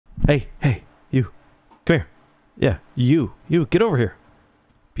Hey, you. Come here. Yeah, you, get over here.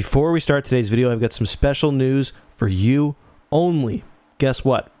 Before we start today's video, I've got some special news for you only. Guess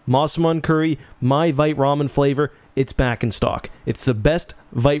what? Massaman curry, my Vite ramen flavor, it's back in stock. It's the best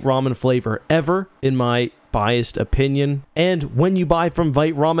Vite ramen flavor ever, in my biased opinion. And when you buy from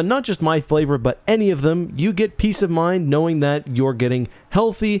Vite ramen, not just my flavor, but any of them, you get peace of mind knowing that you're getting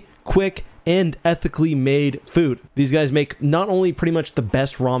healthy, quick, and ethically made food. These guys make not only pretty much the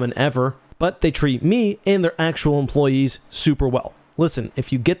best ramen ever, but they treat me and their actual employees super well. Listen,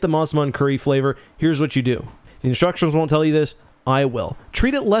 if you get the Massaman curry flavor, here's what you do. The instructions won't tell you this, I will.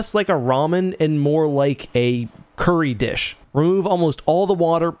 Treat it less like a ramen and more like a curry dish. Remove almost all the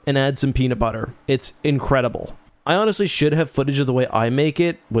water and add some peanut butter. It's incredible. I honestly should have footage of the way I make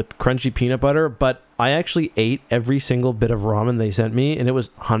it with crunchy peanut butter, but I actually ate every single bit of ramen they sent me, and it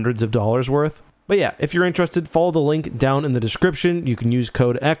was hundreds of dollars worth. But yeah, if you're interested, follow the link down in the description. You can use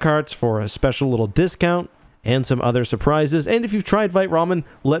code Eckharts for a special little discount and some other surprises. And if you've tried Vite ramen,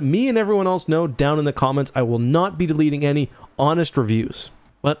 let me and everyone else know down in the comments. I will not be deleting any honest reviews.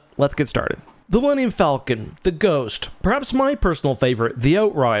 But let's get started. The Millennium Falcon, the Ghost, perhaps my personal favorite, the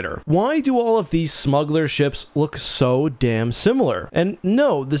Outrider. Why do all of these smuggler ships look so damn similar? And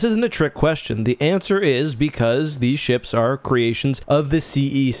no, this isn't a trick question. The answer is because these ships are creations of the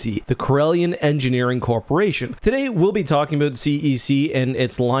CEC, the Corellian Engineering Corporation. Today, we'll be talking about CEC and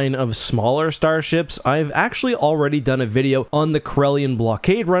its line of smaller starships. I've actually already done a video on the Corellian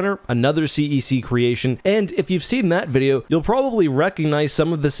Blockade Runner, another CEC creation, and if you've seen that video, you'll probably recognize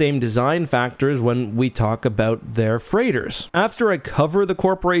some of the same design factors when we talk about their freighters. After I cover the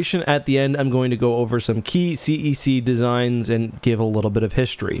corporation at the end, I'm going to go over some key CEC designs and give a little bit of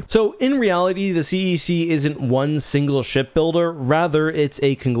history. So in reality, the CEC isn't one single shipbuilder, rather it's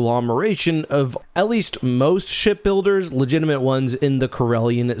a conglomeration of at least most shipbuilders, legitimate ones in the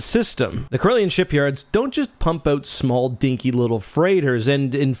Corellian system. The Corellian shipyards don't just pump out small dinky little freighters,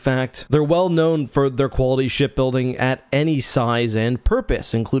 and in fact, they're well known for their quality shipbuilding at any size and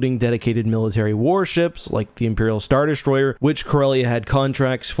purpose, including dedicated military warships like the Imperial Star Destroyer, which Corellia had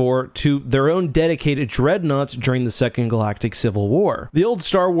contracts for, to their own dedicated dreadnoughts during the Second Galactic Civil War. The old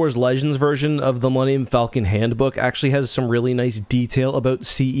Star Wars Legends version of the Millennium Falcon handbook actually has some really nice detail about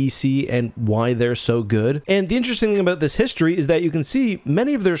CEC and why they're so good. And the interesting thing about this history is that you can see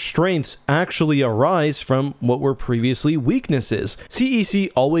many of their strengths actually arise from what were previously weaknesses. CEC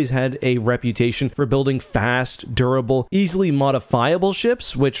always had a reputation for building fast, durable, easily modifiable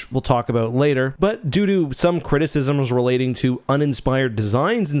ships, which we'll talk about later, but due to some criticisms relating to uninspired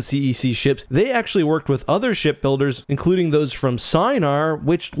designs in CEC ships, they actually worked with other shipbuilders, including those from Sinar,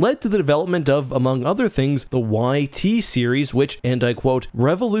 which led to the development of, among other things, the YT series, which, and I quote,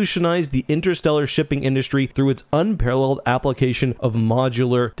 revolutionized the interstellar shipping industry through its unparalleled application of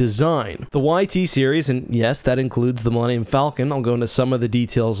modular design. The YT series, and yes, that includes the Millennium Falcon, I'll go into some of the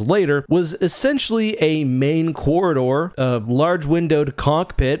details later, was essentially a main corridor, a large windowed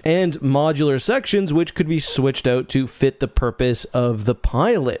cockpit, and modular sections which could be switched out to fit the purpose of the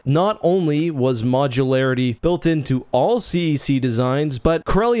pilot. Not only was modularity built into all CEC designs, but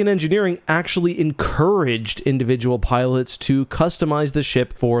Corellian Engineering actually encouraged individual pilots to customize the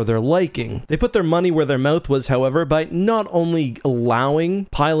ship for their liking. They put their money where their mouth was, however, by not only allowing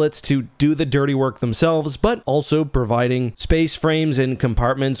pilots to do the dirty work themselves, but also providing space frames and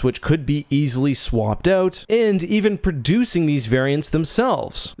compartments which could be easily swapped out, and even producing these variants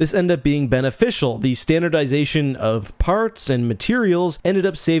themselves. This ended up being beneficial. The standardization of parts and materials ended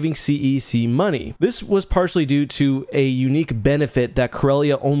up saving CEC money. This was partially due to a unique benefit that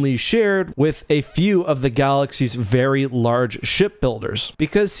Corellia only shared with a few of the galaxy's very large shipbuilders.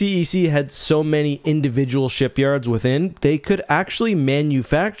 Because CEC had so many individual shipyards within, they could actually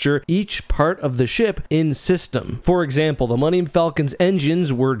manufacture each part of the ship in system. For example, the Millennium Falcon's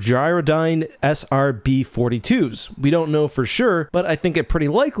engines were Gyrodyne SRB-42s. We don't know for sure, but I think it pretty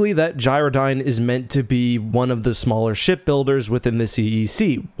likely that Gyrodyne is meant to be one of the smaller shipbuilders within the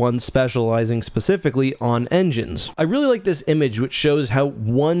CEC, one specializing specifically on engines. I really like this image which shows how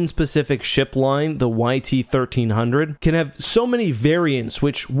one specific ship line, the YT-1300, can have so many variants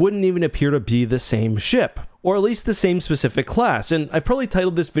which wouldn't even appear to be the same ship, or at least the same specific class. And I've probably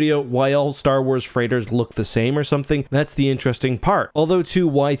titled this video Why All Star Wars Freighters Look the Same or something. That's the interesting part. Although two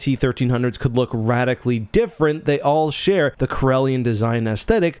YT-1300s could look radically different, they all share the Corellian design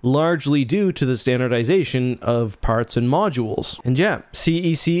aesthetic, largely due to the standardization of parts and modules. And yeah,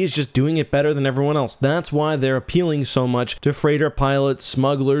 CEC is just doing it better than everyone else. That's why they're appealing so much to freighter pilots,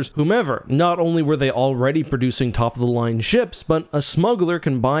 smugglers, whomever. Not only were they already producing top-of-the-line ships, but a smuggler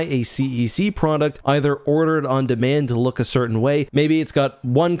can buy a CEC product, either order ordered on demand to look a certain way. Maybe it's got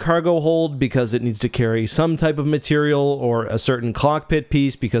one cargo hold because it needs to carry some type of material, or a certain cockpit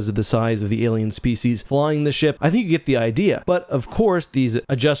piece because of the size of the alien species flying the ship. I think you get the idea. But of course, these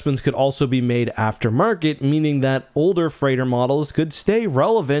adjustments could also be made aftermarket, meaning that older freighter models could stay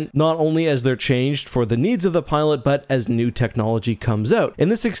relevant, not only as they're changed for the needs of the pilot, but as new technology comes out.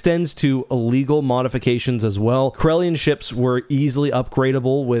 And this extends to illegal modifications as well. Corellian ships were easily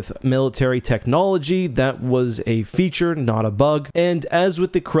upgradable with military technology. That was a feature, not a bug. And as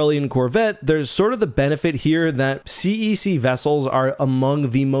with the Corellian Corvette, there's sort of the benefit here that CEC vessels are among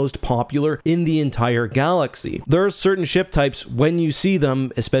the most popular in the entire galaxy. There are certain ship types, when you see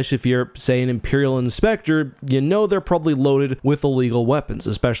them, especially if you're, say, an Imperial inspector, you know they're probably loaded with illegal weapons,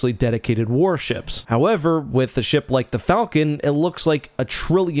 especially dedicated warships. However, with a ship like the Falcon, it looks like a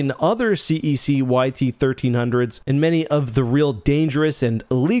trillion other CEC YT 1300s, and many of the real dangerous and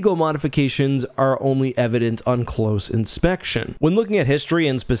illegal modifications are only evident on close inspection. When looking at history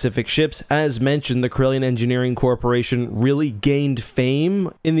and specific ships, as mentioned, the Corellian Engineering Corporation really gained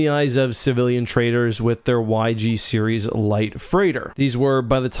fame in the eyes of civilian traders with their YG series light freighter. These were,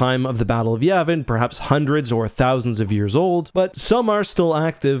 by the time of the Battle of Yavin, perhaps hundreds or thousands of years old, but some are still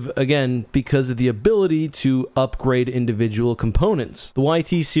active, again, because of the ability to upgrade individual components. The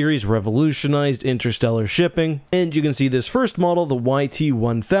YT series revolutionized interstellar shipping, and you can see this first model, the YT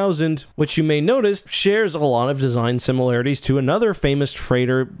 1000, which you may notice shares a lot of design similarities to another famous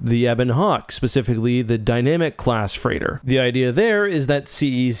freighter, the Ebon Hawk, specifically the Dynamic class freighter. The idea there is that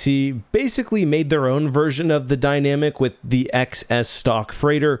CEC basically made their own version of the Dynamic with the XS stock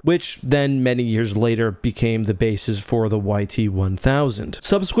freighter, which then many years later became the basis for the YT 1000.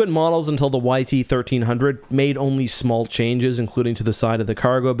 Subsequent models until the YT 1300 made only small changes, including to the side of the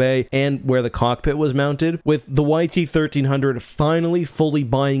cargo bay and where the cockpit was mounted, with the YT 1300 finally fully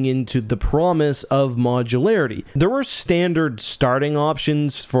buying into the promise of modularity. There were standard starting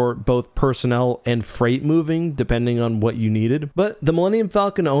options for both personnel and freight moving, depending on what you needed, but the Millennium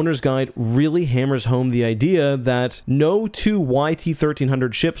Falcon Owner's Guide really hammers home the idea that no two YT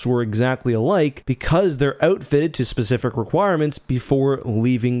 1300 ships were exactly alike because they're outfitted to specific requirements before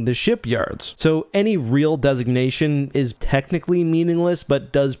leaving the shipyards. So any real designation is technically meaningless,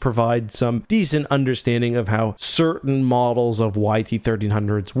 but does provide some decent understanding of how certain models of YT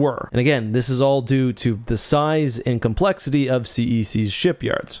 1300s were. And again, this is all due to the size and complexity of CEC's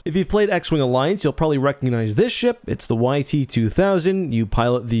shipyards. If you've played X-Wing Alliance, you'll probably recognize this ship. It's the YT 2000. You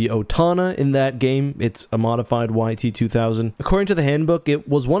pilot the Otana in that game. It's a modified YT 2000. According to the handbook, it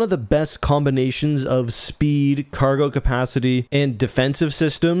was one of the best combinations of speed, cargo capacity, and defensive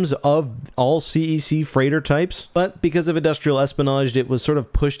systems of all CEC freighter types, but because of industrial espionage, it was sort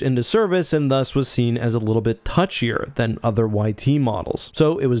of pushed into service and thus was seen as a little bit touchier than other YT models.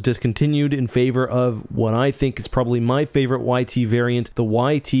 So it was discontinued in favor of what I think is probably my favorite YT variant, the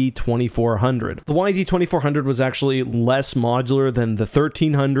YT 2400. The YT 2400 was actually less modular than the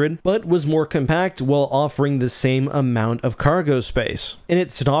 1300, but was more compact while offering the same amount of cargo space. In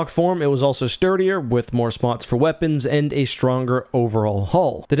its stock form, it was also sturdier, with more spots for weapons and a stronger overall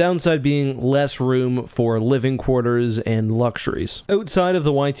hull. The downside being less room for living quarters and luxuries. Outside of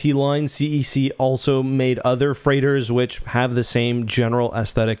the YT line, CEC also made other freighters which have the same general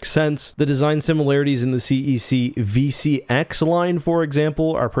aesthetic sense. The design similarities in the CEC VCX line, for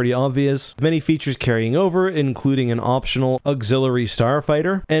example, are pretty obvious. Many features carrying over, including an optional auxiliary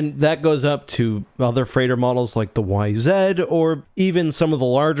starfighter, and that goes up to other freighter models like the YZ, or even some of the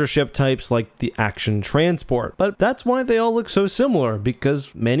larger ship types like the Action Transport. But that's why they all look so similar,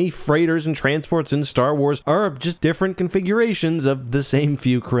 because many freighters and transports in Star Wars are just different configurations of the same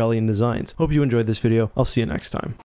few Corellian designs. Hope you enjoyed this video. I'll see you next time.